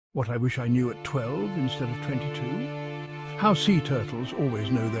What I wish I knew at 12 instead of 22? How sea turtles always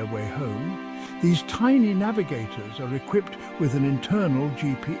know their way home. These tiny navigators are equipped with an internal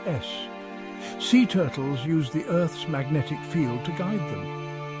GPS. Sea turtles use the Earth's magnetic field to guide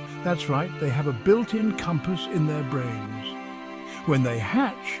them. That's right, they have a built-in compass in their brains. When they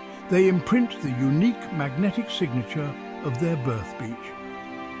hatch, they imprint the unique magnetic signature of their birth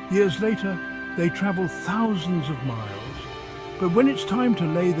beach. Years later, they travel thousands of miles, but when it's time to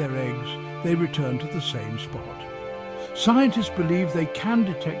lay their eggs, they return to the same spot. Scientists believe they can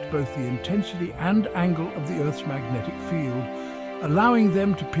detect both the intensity and angle of the Earth's magnetic field, allowing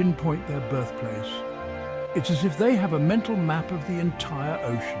them to pinpoint their birthplace. It's as if they have a mental map of the entire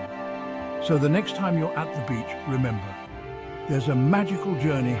ocean. So the next time you're at the beach, remember, there's a magical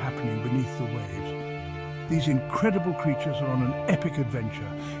journey happening beneath the waves. These incredible creatures are on an epic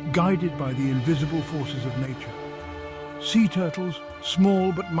adventure, guided by the invisible forces of nature. Sea turtles,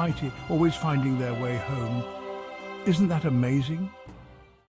 small but mighty, always finding their way home. Isn't that amazing?